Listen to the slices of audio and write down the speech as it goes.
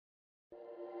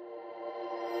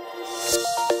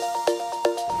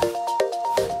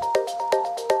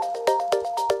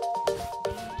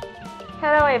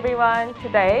everyone.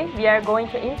 Today we are going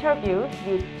to interview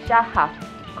with Shahaf,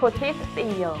 COTI's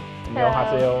CEO.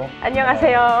 안녕하세요.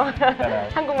 안녕하세요.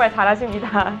 한국말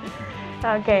잘하십니다.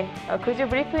 Okay, could you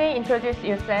briefly introduce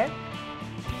yourself?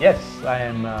 Yes, I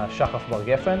am Shahaf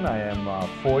Bar-Geffen. I am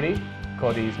 40.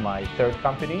 COTI is my third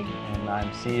company, and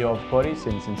I'm CEO of COTI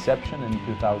since inception in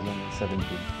 2017.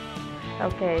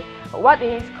 Okay, what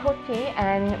is COTI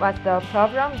and what's the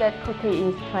problem that COTI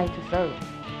is trying to solve?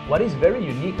 What is very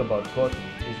unique about COTI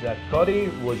is that COTI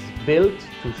was built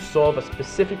to solve a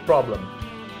specific problem,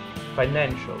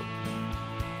 financial.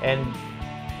 And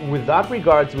with that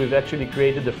regards, we've actually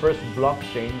created the first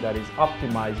blockchain that is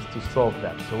optimized to solve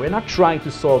that. So we're not trying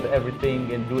to solve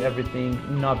everything and do everything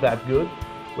not that good.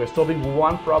 We're solving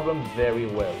one problem very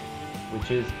well,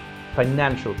 which is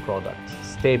financial products,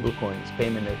 stable coins,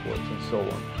 payment networks, and so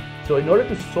on. So in order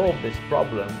to solve this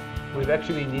problem, we've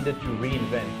actually needed to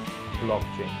reinvent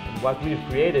blockchain. And what we've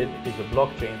created is a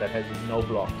blockchain that has no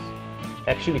blocks.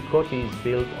 Actually, COTI is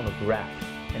built on a graph,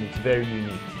 and it's very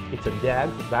unique. It's a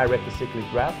DAG, direct acyclic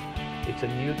graph. It's a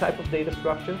new type of data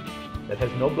structure that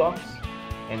has no blocks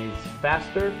and is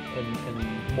faster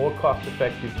and more cost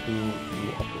effective to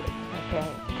operate. Okay,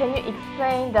 can you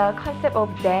explain the concept of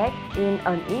DAG in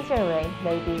an easier way,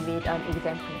 maybe with an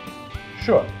example?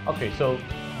 Sure. Okay, so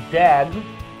DAG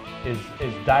is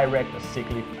direct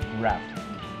acyclic graph.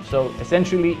 So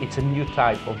essentially, it's a new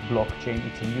type of blockchain.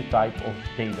 It's a new type of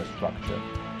data structure.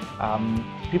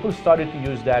 People started to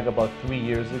use DAG about 3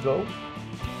 years ago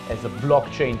as a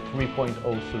blockchain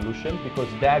 3.0 solution because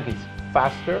DAG is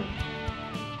faster.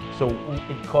 So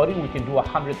in COTI, we can do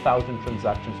 100,000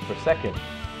 transactions per second.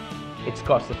 It's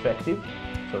cost effective,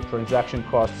 so transaction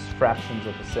costs fractions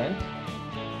of a cent,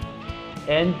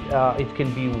 and it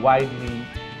can be widely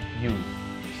used.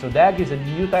 So DAG is a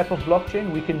new type of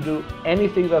blockchain. We can do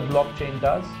anything that blockchain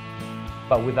does,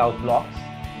 but without blocks,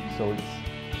 so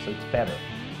it's better.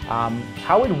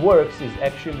 How it works is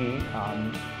actually,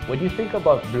 when you think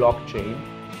about blockchain,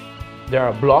 there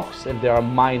are blocks and there are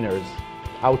miners,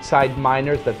 outside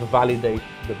miners that validate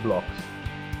the blocks.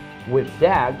 With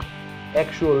DAG,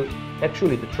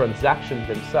 actually the transactions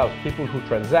themselves, people who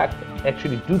transact,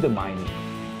 actually do the mining.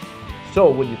 So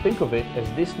when you think of it,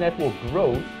 as this network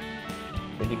grows,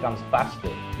 it becomes faster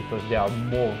because there are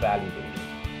more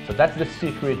validators. So that's the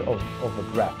secret of a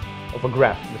graph.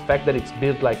 The fact that it's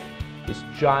built like this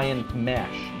giant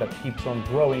mesh that keeps on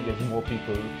growing as more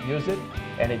people use it,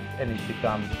 and it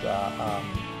becomes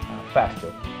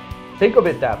faster. Think of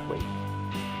it that way.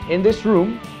 In this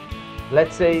room,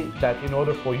 let's say that in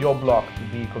order for your block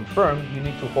to be confirmed, you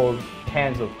need to hold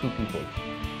hands of 2 people.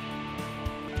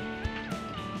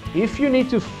 If you need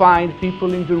to find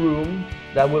people in the room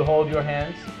that will hold your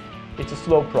hands, it's a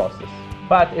slow process.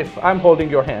 But if I'm holding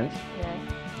your hands,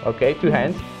 okay, 2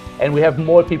 hands, and we have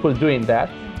more people doing that,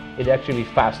 it's actually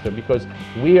faster because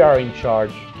we are in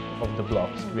charge of the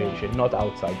blocks creation, not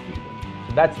outside people.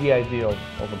 So that's the idea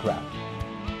of a graph.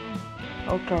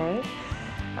 Okay.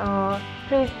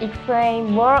 Please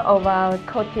explain more about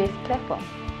COTI's platform.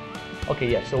 Okay,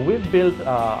 yeah, so we've built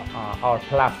our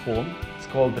platform. It's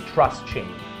called the Trust Chain.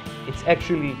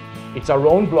 It's our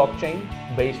own blockchain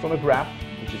based on a graph,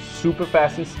 which is super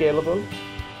fast and scalable.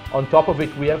 On top of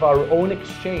it, we have our own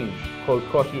exchange called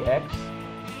COTIX.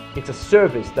 It's a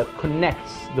service that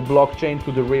connects the blockchain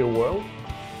to the real world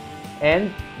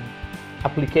and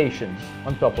applications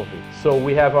on top of it. So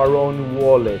we have our own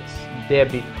wallets,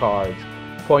 debit cards,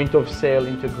 point of sale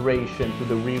integration to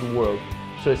the real world.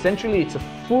 So essentially it's a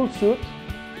full suite.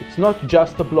 It's not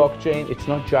just a blockchain, it's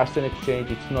not just an exchange,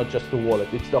 it's not just a wallet,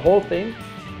 it's the whole thing.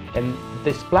 And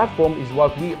this platform is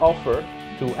what we offer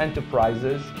to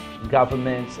enterprises,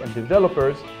 governments, and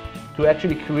developers to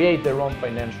actually create their own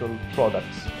financial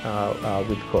products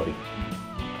with COTI.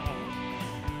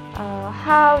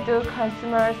 How do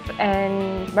consumers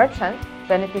and merchants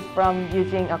benefit from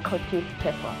using a COTI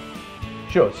platform?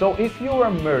 Sure, so if you're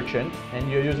a merchant and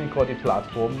you're using COTI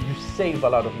platform, you save a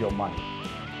lot of your money.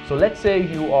 So let's say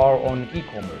you are on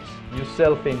e-commerce, you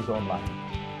sell things online.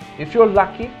 If you're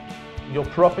lucky, your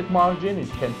profit margin is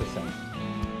 10%.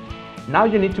 Now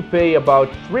you need to pay about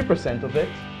 3% of it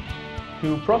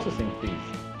to processing fees.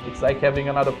 It's like having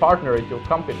another partner at your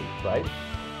company, right?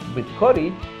 With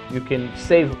COTI, you can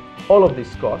save all of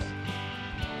these costs,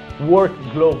 work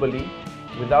globally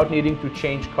without needing to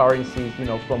change currencies,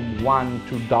 from $1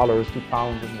 to dollars to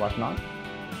pounds and whatnot.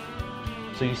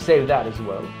 So you save that as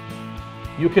well.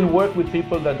 You can work with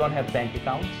people that don't have bank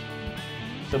accounts.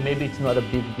 So maybe it's not a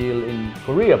big deal in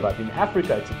Korea, but in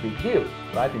Africa it's a big deal,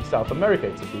 right? In South America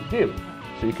it's a big deal.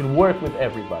 So you can work with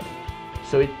everybody.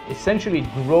 So it essentially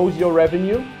grows your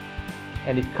revenue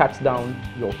and it cuts down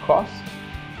your costs,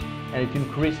 and it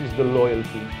increases the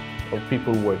loyalty of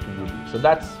people working with you. So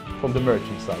that's from the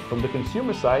merchant side. From the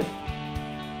consumer side,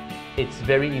 it's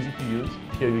very easy to use.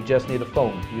 Here you just need a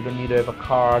phone. You don't need to have a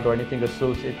card or anything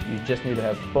associated. You just need to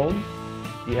have a phone.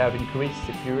 You have increased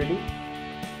security.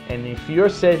 And if you're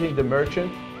saving the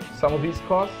merchant some of these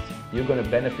costs, you're going to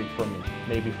benefit from it.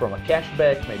 Maybe from a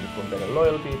cashback, maybe from better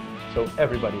loyalty. So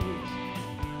everybody wins.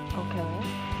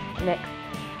 Okay. Next,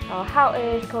 how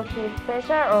is COTI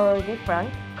special or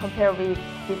different compared with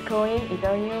Bitcoin,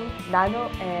 Ethereum, Nano,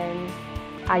 and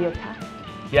IOTA?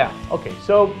 Yeah, okay,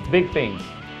 so big things.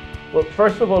 Well,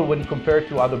 first of all, when compared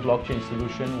to other blockchain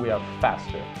solutions, we are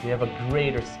faster. We have a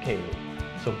greater scale.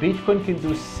 So Bitcoin can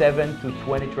do 7 to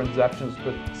 20 transactions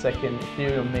per second,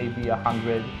 Ethereum maybe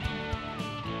 100.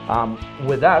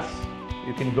 With us,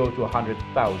 you can go to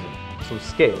 100,000, so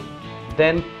scale.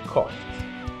 Then costs.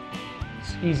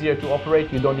 It's easier to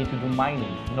operate, you don't need to do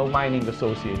mining. No mining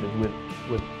associated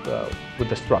with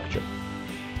the structure.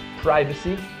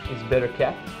 Privacy is better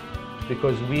kept,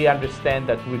 because we understand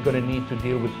that we're going to need to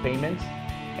deal with payments,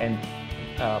 and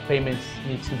payments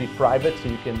needs to be private, so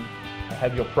you can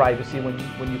have your privacy when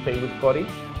you pay with COTI.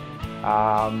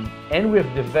 And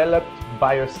we've developed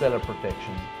buyer-seller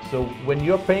protection. So when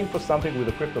you're paying for something with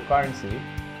a cryptocurrency,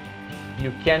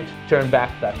 you can't turn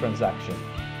back that transaction,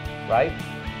 right?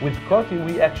 With COTI,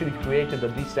 we actually created a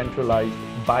decentralized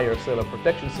buyer-seller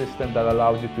protection system that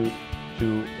allows you to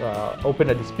open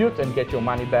a dispute and get your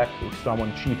money back if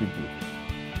someone cheated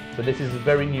you. So this is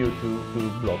very new to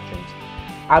blockchains.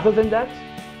 Other than that,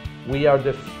 we are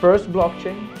the first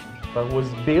blockchain that was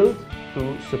built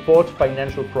to support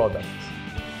financial products.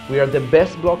 We are the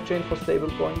best blockchain for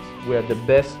stablecoins. We are the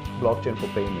best blockchain for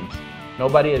payments.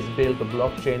 Nobody has built a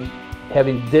blockchain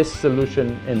having this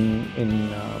solution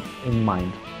in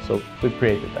mind. So we've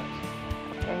created that.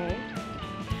 Okay.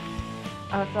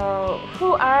 So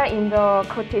who are in the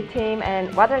COTI team,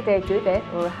 and what are they good at,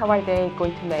 or how are they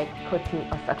going to make COTI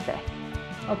a success?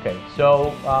 Okay,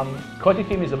 so COTI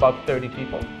team is about 30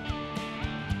 people.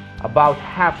 About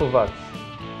half of us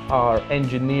are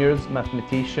engineers,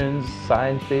 mathematicians,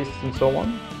 scientists, and so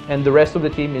on. And the rest of the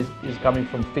team is coming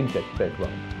from fintech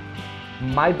background.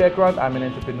 My background, I'm an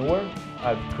entrepreneur.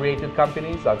 I've created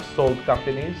companies, I've sold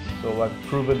companies, so I've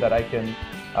proven that I can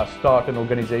start an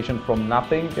organization from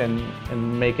nothing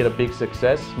and make it a big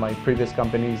success. My previous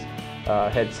companies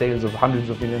had sales of hundreds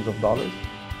of millions of dollars.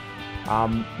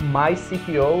 My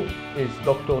CTO is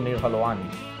Dr. Nir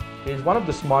Halouani. He's one of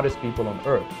the smartest people on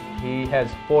earth. He has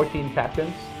 14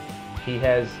 patents. He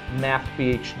has math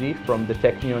PhD from the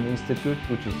Technion Institute,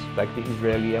 which is like the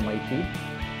Israeli MIT.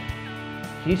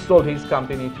 He sold his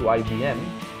company to IBM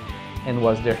and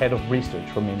was their head of research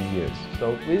for many years.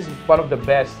 So he's one of the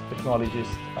best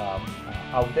technologists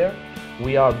out there.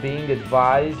 We are being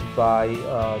advised by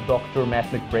Dr. Matt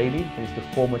McBrady. He's the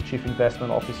former chief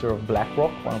investment officer of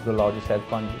BlackRock, one of the largest hedge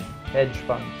funds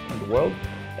in the world.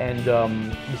 And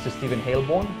Mr. Stephen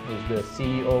Hailborn, who's the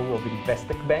CEO of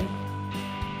Investec Bank.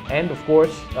 And of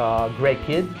course, Greg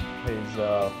Kidd is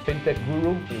a fintech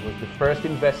guru. He was the first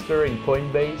investor in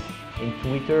Coinbase, in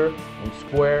Twitter, in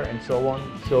Square, and so on.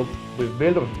 So we've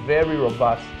built a very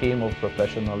robust team of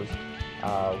professionals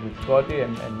with COTI,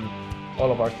 and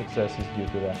all of our success is due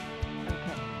to that.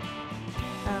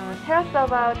 Okay. Tell us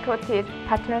about COTI's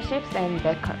partnerships and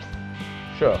backers.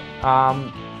 Sure.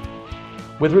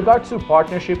 With regards to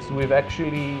partnerships, we've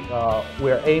actually,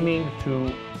 we're aiming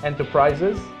to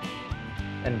enterprises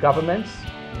and governments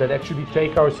that actually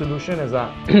take our solution as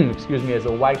a, excuse me, as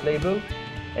a white label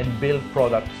and build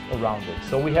products around it.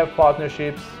 So we have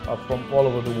partnerships from all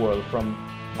over the world, from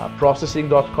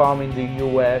processing.com in the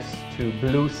US to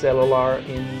Blue Cellular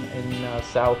in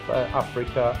South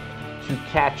Africa, to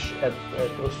Catch at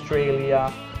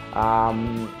Australia,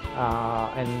 and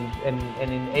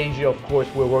in Asia, of course,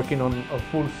 we're working on a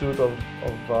full suite of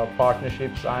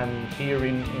partnerships. I'm here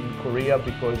in Korea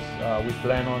because we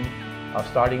plan on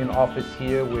starting an office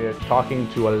here. We're talking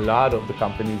to a lot of the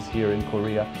companies here in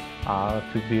Korea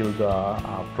to build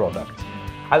products.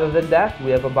 Other than that,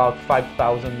 we have about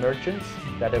 5,000 merchants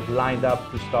that have lined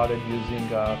up to start using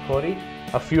COTI.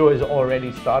 A few has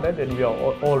already started, and we are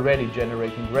already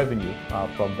generating revenue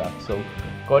from that. So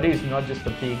COTI is not just a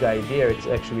big idea, it's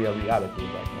actually a reality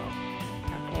right now.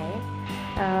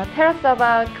 Okay. Tell us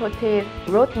about COTI's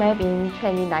roadmap in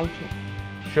 2019.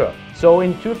 Sure. So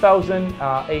in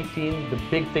 2018, the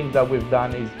big thing that we've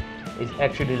done is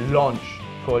actually launch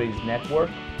COTI's network,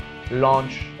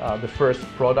 launch the first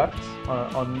products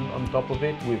on top of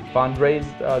it. We've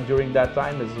fundraised during that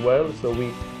time as well.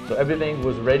 So everything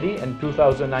was ready, and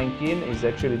 2019 is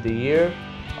actually the year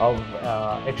of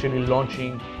actually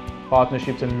launching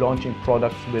partnerships and launching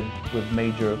products with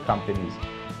major companies.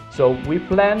 So we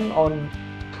plan on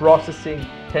processing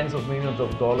tens of millions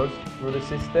of dollars through the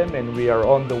system, and we are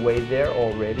on the way there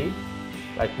already.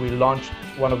 Like, we launched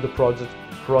one of the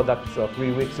products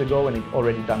 3 weeks ago, and it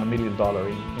already done $1 million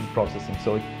in processing.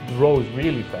 So it grows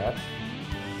really fast.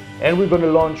 And we're going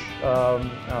to launch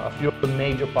a few of the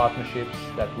major partnerships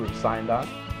that we've signed on,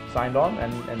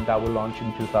 and that will launch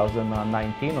in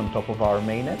 2019 on top of our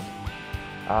mainnet.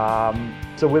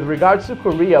 So with regards to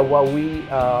Korea, what we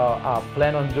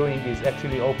plan on doing is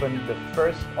actually open the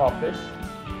first office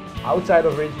outside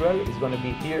of Israel. Is going to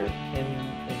be here in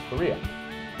Korea.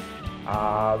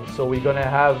 So we're going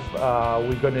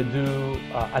to do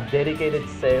a dedicated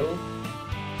sale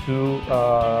to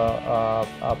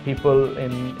people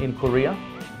in Korea,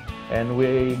 and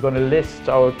we're going to list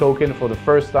our token for the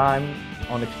first time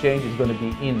on exchange. Is going to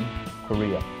be in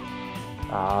Korea.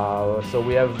 So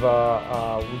we're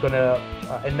going to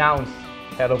announce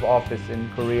head of office in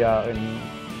Korea in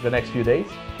the next few days,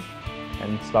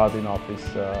 and start in office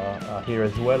here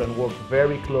as well, and work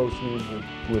very closely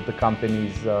with the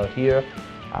companies here.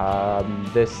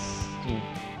 This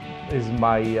is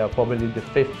my probably the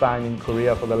 5th time in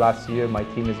Korea for the last year. My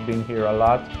team has been here a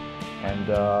lot, and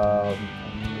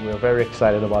we're very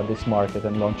excited about this market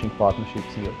and launching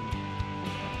partnerships here.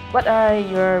 What are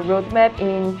your roadmap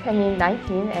in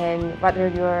 2019, and what are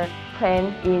your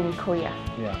plans in Korea?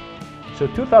 Yeah. So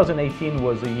 2018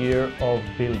 was a year of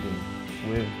building.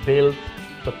 We've built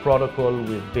the protocol,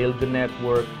 we've built the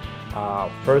network,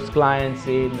 first clients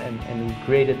in, and we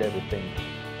created everything.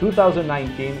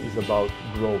 2019 is about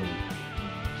growing.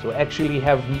 So actually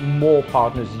have more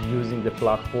partners using the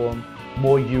platform,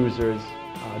 more users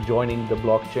joining the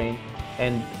blockchain.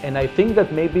 And I think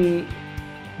that maybe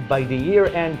by the year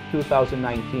end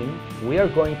 2019, we are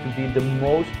going to be the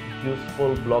most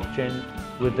useful blockchain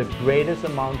with the greatest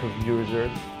amount of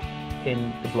users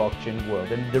in the blockchain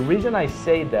world. And the reason I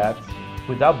say that,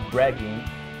 without bragging,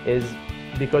 is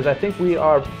because I think we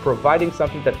are providing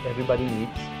something that everybody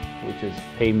needs, which is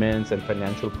payments and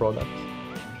financial products.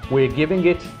 We're giving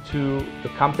it to the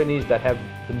companies that have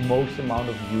the most amount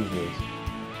of users.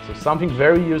 So something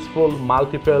very useful,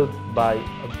 multiplied by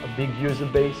a big user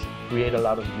base, create a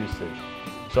lot of usage.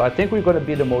 So I think we're going to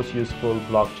be the most useful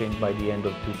blockchain by the end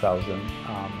of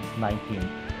 2019.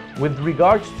 With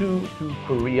regards to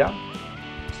Korea,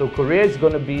 so Korea is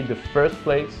going to be the first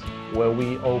place where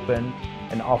we open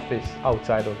an office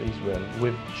outside of Israel.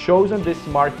 We've chosen this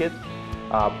market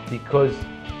because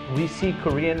we see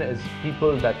Korean as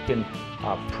people that can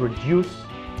produce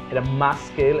at a mass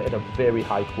scale at a very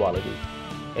high quality.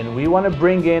 And we want to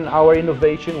bring in our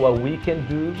innovation, what we can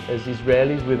do as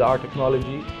Israelis with our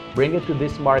technology, bring it to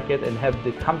this market and have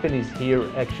the companies here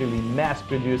actually mass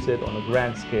produce it on a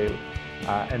grand scale.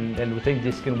 And we think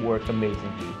this can work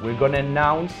amazingly. We're going to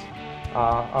announce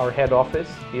our head office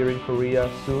here in Korea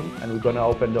soon, and we're going to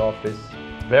open the office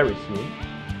very soon.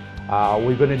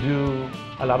 We're going to do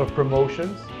a lot of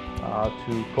promotions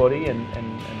to COTI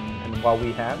and what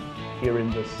we have here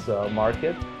in this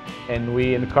market. And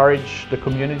we encourage the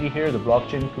community here, the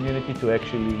blockchain community, to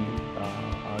actually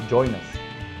join us.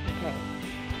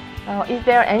 Okay. Is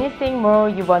there anything more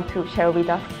you want to share with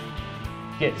us?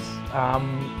 Yes.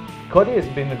 COTI has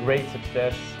been a great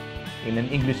success in an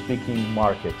English-speaking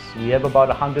market. We have about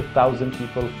 100,000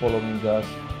 people following us.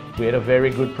 We had a very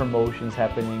good promotions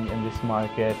happening in this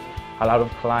market. A lot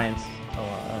of clients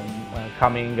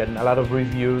coming and a lot of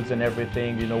reviews and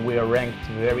everything. You know, we are ranked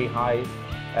very high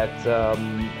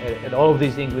at all of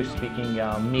these English-speaking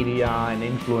media and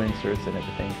influencers and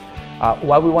everything.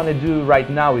 What we want to do right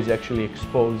now is actually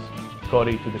expose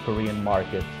COTI to the Korean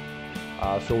market.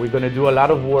 So we're going to do a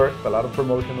lot of work, a lot of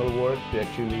promotional work to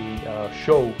actually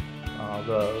show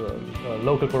the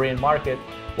local Korean market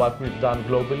what we've done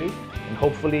globally, and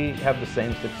hopefully have the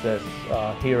same success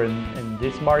here in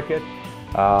this market.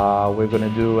 We're going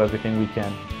to do everything we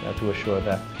can to assure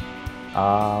that.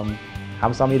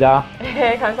 감사합니다.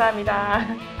 네, 감사합니다.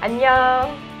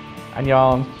 안녕.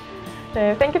 안녕.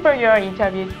 네, thank you for your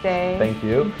interview today. Thank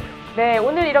you. 네,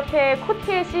 오늘 이렇게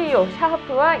코티의 CEO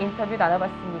샤하프와 인터뷰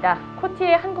나눠봤습니다.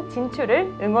 코티의 한국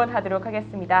진출을 응원하도록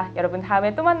하겠습니다. 여러분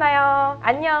다음에 또 만나요.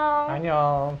 안녕.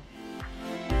 안녕.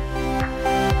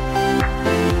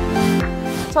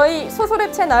 저희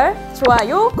소소랩 채널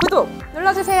좋아요, 구독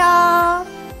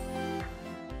눌러주세요.